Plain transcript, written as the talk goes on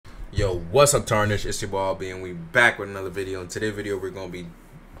Yo, what's up, Tarnish? It's your boy B, and we back with another video. In today's video, we're gonna be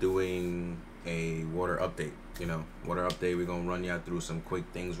doing a water update. Water update. We're gonna run y'all through some quick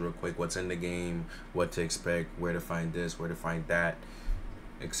things, real quick. What's in the game, what to expect, where to find this, where to find that,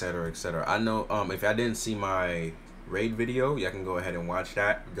 etc., etc. I know. If I didn't see my raid video, y'all can go ahead and watch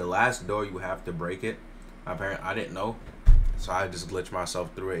that. The last door, you have to break it. Apparently, I didn't know, so I just glitched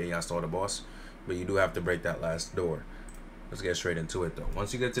myself through it, and I saw the boss. But you do have to break that last door. Let's get straight into it though.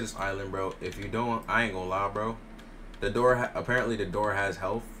 Once you get to this island, bro, if you don't, I ain't gonna lie, bro. The door, apparently the door has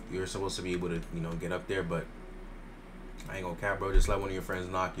health. You're supposed to be able to, get up there, but I ain't gonna cap, bro. Just let one of your friends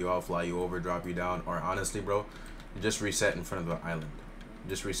knock you out, fly you over, drop you down, or honestly, bro, just reset in front of the island.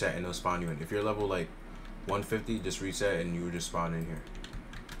 Just reset and it'll spawn you in. If you're level like 150, just reset and you will just spawn in here.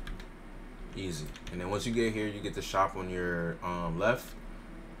 Easy. And then once you get here, you get the shop on your left.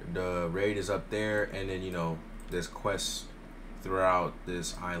 The raid is up there, and then there's quests throughout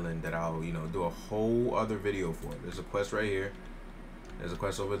this island that I'll do a whole other video for. There's a quest right here, there's a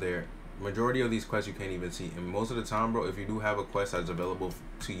quest over there. Majority of these quests you can't even see, and most of the time, bro, if you do have a quest that's available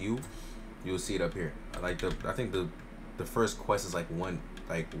to you, you'll see it up here. I think the first quest is like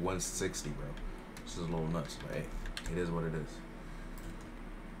 160, bro. This is a little nuts, but hey, it is what it is.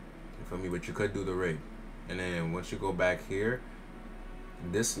 You feel me? But you could do the raid, and then once you go back here,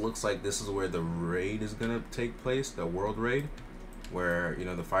 this looks like this is where the raid is gonna take place, the world raid, where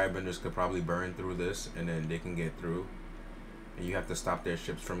the firebenders could probably burn through this and then they can get through, and you have to stop their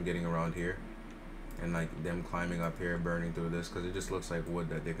ships from getting around here and like them climbing up here and burning through this, because it just looks like wood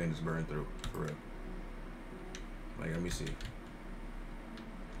that they can just burn through for real. Like, let me see.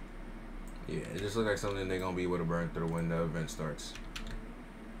 Yeah, it just looks like something they're gonna be able to burn through when the event starts.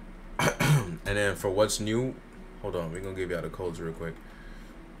 And then for what's new, hold on, we're gonna give y'all the codes real quick,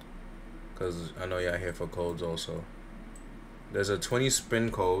 because I know y'all here for codes also. There's a 20 spin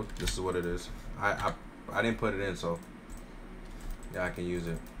code. This is what it is. I didn't put it in, so yeah, I can use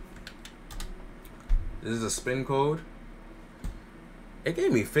it. This is a spin code. It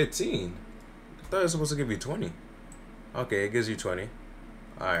gave me 15. I thought it was supposed to give you 20. Okay, it gives you 20.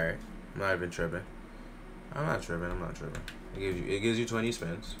 Alright. I'm not even tripping. I'm not tripping. It gives you 20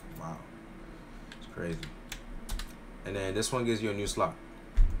 spins. Wow. It's crazy. And then this one gives you a new slot.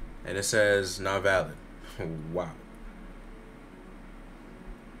 And it says not valid. Wow.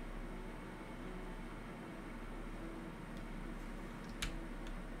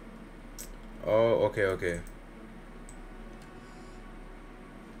 Oh, okay.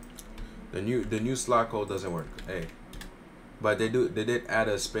 The new slot code doesn't work. Hey. But they did add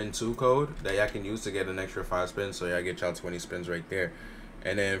a spin 2 code that y'all can use to get an extra 5 spins, so y'all get y'all 20 spins right there.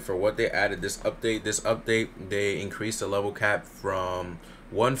 And then for what they added, this update they increased the level cap from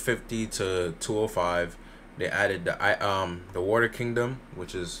 150 to 205. They added the Water Kingdom,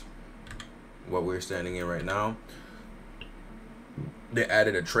 which is what we're standing in right now. They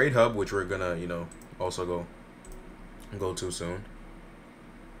added a trade hub, which we're gonna also go to soon.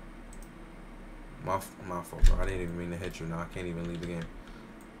 My fault, bro. I didn't even mean to hit you. Now I can't even leave the game.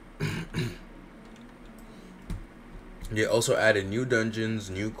 They also added new dungeons,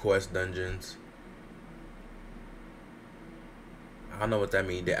 new quest dungeons. I don't know what that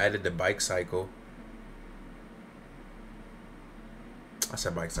means. They added the bike cycle. I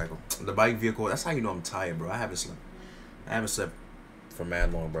said bike cycle. The bike vehicle. That's how you know I'm tired, bro. I haven't slept for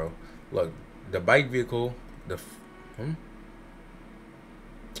mad long, bro. Look, the bike vehicle.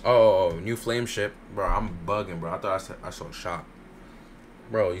 Oh, new flame ship, bro. I'm bugging, bro. I thought I saw a shop,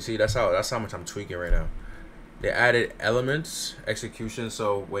 bro. You see, that's how much I'm tweaking right now. They added elements, execution.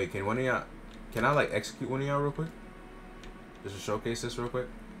 So wait, can I like execute one of y'all real quick? Just to showcase this real quick.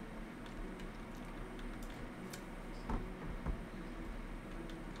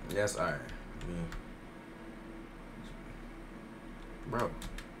 Yes, alright. Bro,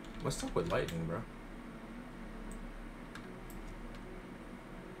 what's up with lightning, bro?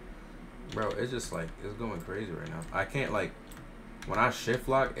 Bro, it's just like, it's going crazy right now. I can't, like, when I shift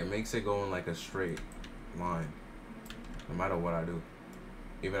lock, it makes it go in like a straight line, no matter what I do,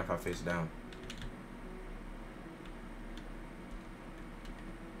 even if I face down.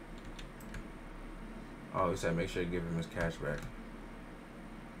 Oh, he said make sure you give him his cash back.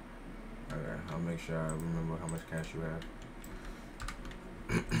 Okay, I'll make sure I remember how much cash you have.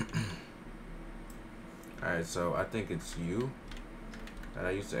 Alright, so I think it's you that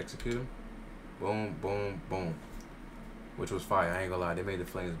I used to execute him. Boom, boom, boom. Which was fire. I ain't gonna lie. They made the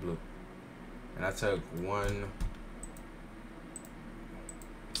flames blue. And I took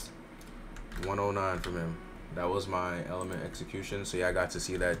 109 from him. That was my element execution. So yeah, I got to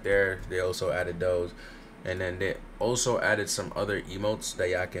see that there. They also added those. And then they also added some other emotes that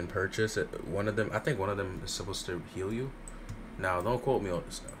y'all can purchase. One of them, I think one of them is supposed to heal you. Now, don't quote me on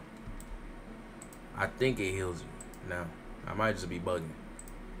this stuff. I think it heals you. Now, I might just be bugging.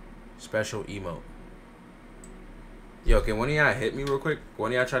 Special emote. Yo, can one of y'all hit me real quick?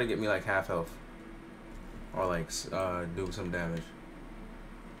 One of y'all try to get me like half health. Or like do some damage.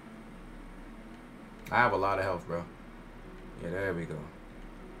 I have a lot of health, bro. Yeah, there we go.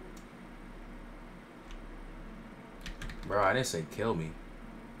 Bro, I didn't say kill me.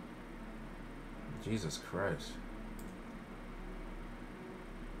 Jesus Christ.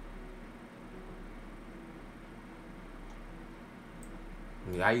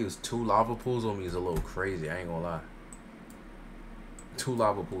 Yeah, I used 2 lava pools on me is a little crazy. I ain't gonna lie. 2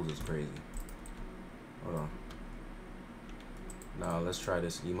 lava pools is crazy. Hold on. Now let's try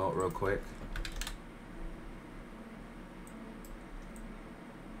this emote real quick.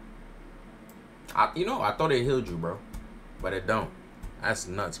 You know, I thought it healed you, bro, but it don't. That's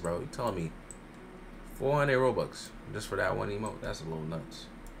nuts, bro. You telling me 400 Robux just for that one emote? That's a little nuts.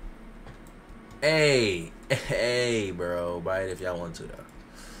 Hey, bro. Buy it if y'all want to, though.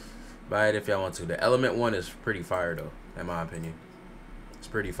 Buy it if y'all want to. The element one is pretty fire, though, in my opinion. It's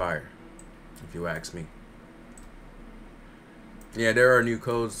pretty fire, if you ask me. Yeah, there are new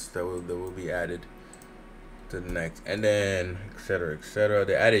codes that will be added to the next, and then etc, etc.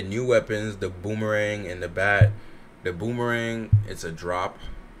 They added new weapons, the boomerang and the bat. The boomerang, it's a drop,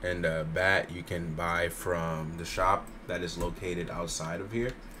 and the bat you can buy from the shop that is located outside of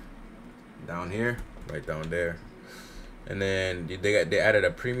here, down here, right down there. And then they added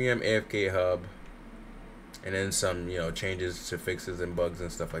a premium AFK hub, and then some, you know, changes to fixes and bugs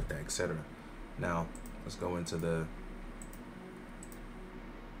and stuff like that, etc. Now let's go into the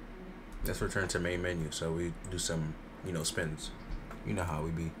let's return to main menu, so we do some, you know, spins. You know how we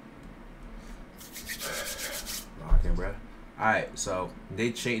be rocking, bruh. Alright, so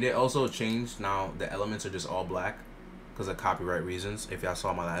they also changed. Now the elements are just all black because of copyright reasons. If y'all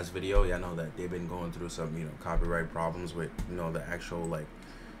saw my last video, y'all know that they've been going through some, you know, copyright problems with, you know, the actual like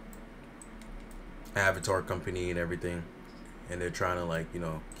Avatar company and everything, and they're trying to, like, you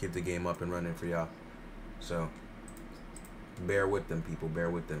know, keep the game up and running for y'all. So bear with them, people. Bear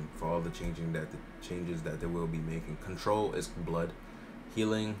with them for all the changes that they will be making. Control is blood.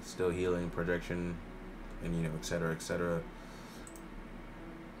 Healing, still healing. Projection, and, you know, etc, etc.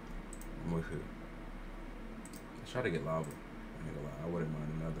 I'm with you. Let's try to get lava. I wouldn't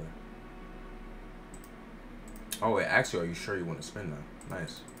mind another. Oh wait, actually, are you sure you want to spin now?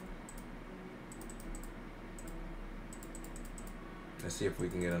 Nice. Let's see if we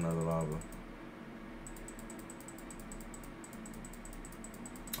can get another lava.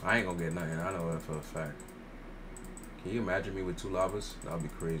 I ain't gonna get nothing. I know that for a fact. Can you imagine me with 2 lavas? That would be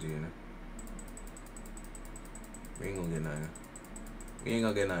crazy, innit? We ain't gonna get nothing. We ain't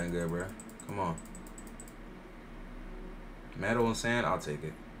gonna get nothing good, bro. Come on. Metal and sand, I'll take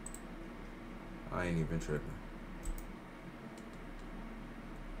it. I ain't even tripping.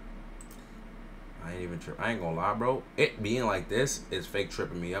 I ain't gonna lie, bro. It being like this is fake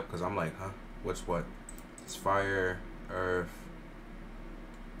tripping me up, because I'm like, huh? What's what? It's fire, earth,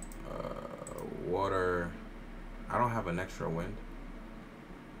 water. I don't have an extra wind.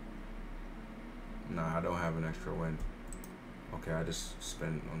 Nah, I don't have an extra wind. Okay, I just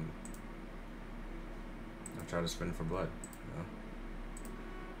spin on. I try to spin for blood. You know?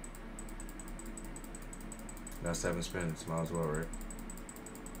 Got 7 spins. Might as well, right?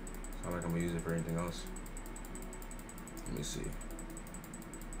 It's not like I'm gonna use it for anything else. Let me see.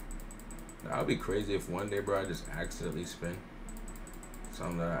 That would be crazy if one day, bro, I just accidentally spin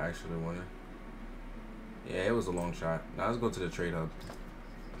something that I actually wanted. Yeah, it was a long shot. Now let's go to the trade hub.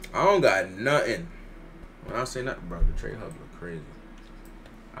 I don't got nothing. When I say nothing, bro, the trade hub look crazy.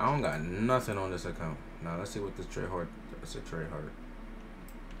 I don't got nothing on this account. Now let's see what this trade hub. It's a trade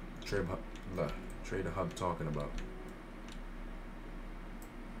hub talking about.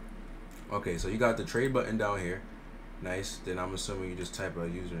 Okay, so you got the trade button down here. Nice. Then I'm assuming you just type a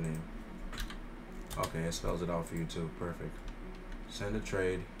username. Okay, it spells it out for you too. Perfect. Send a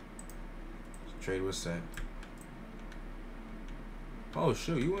trade. Trade was sent. Oh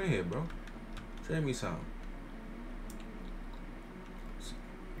shoot, you in here, bro. Trade me some.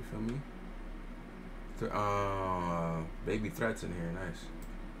 You feel me? Baby threats in here. Nice.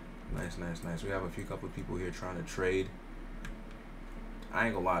 We have a couple of people here trying to trade. I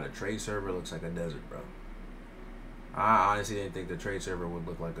ain't gonna lie, the trade server looks like a desert, bro. I honestly didn't think the trade server would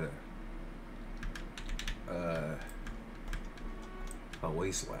look like a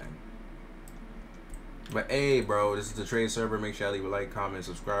wasteland. But hey, bro, this is the trade server. Make sure I leave a like, comment,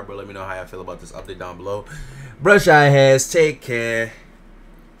 subscribe, bro. Let me know how I feel about this update down below. Brush your heads, take care.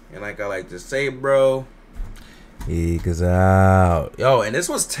 And like I like to say, bro, eagles out. Yo, and this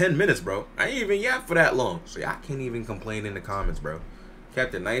was 10 minutes, bro. I ain't even yap for that long. So I can't even complain in the comments, bro.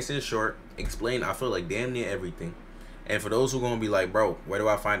 Kept it nice and short. Explain, I feel like damn near everything. And for those who gonna be like, bro, where do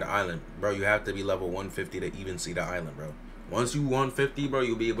I find the island? Bro, you have to be level 150 to even see the island, bro. Once you 150, bro,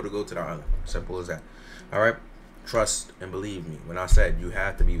 you'll be able to go to the island. Simple as that. Alright? Trust and believe me when I said you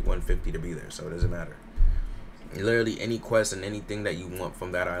have to be 150 to be there, so it doesn't matter. Literally any quest and anything that you want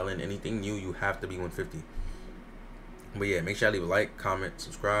from that island, anything new, you have to be 150. But yeah, make sure I leave a like, comment,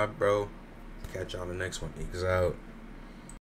 subscribe, bro. Catch y'all on the next one. Eagles out.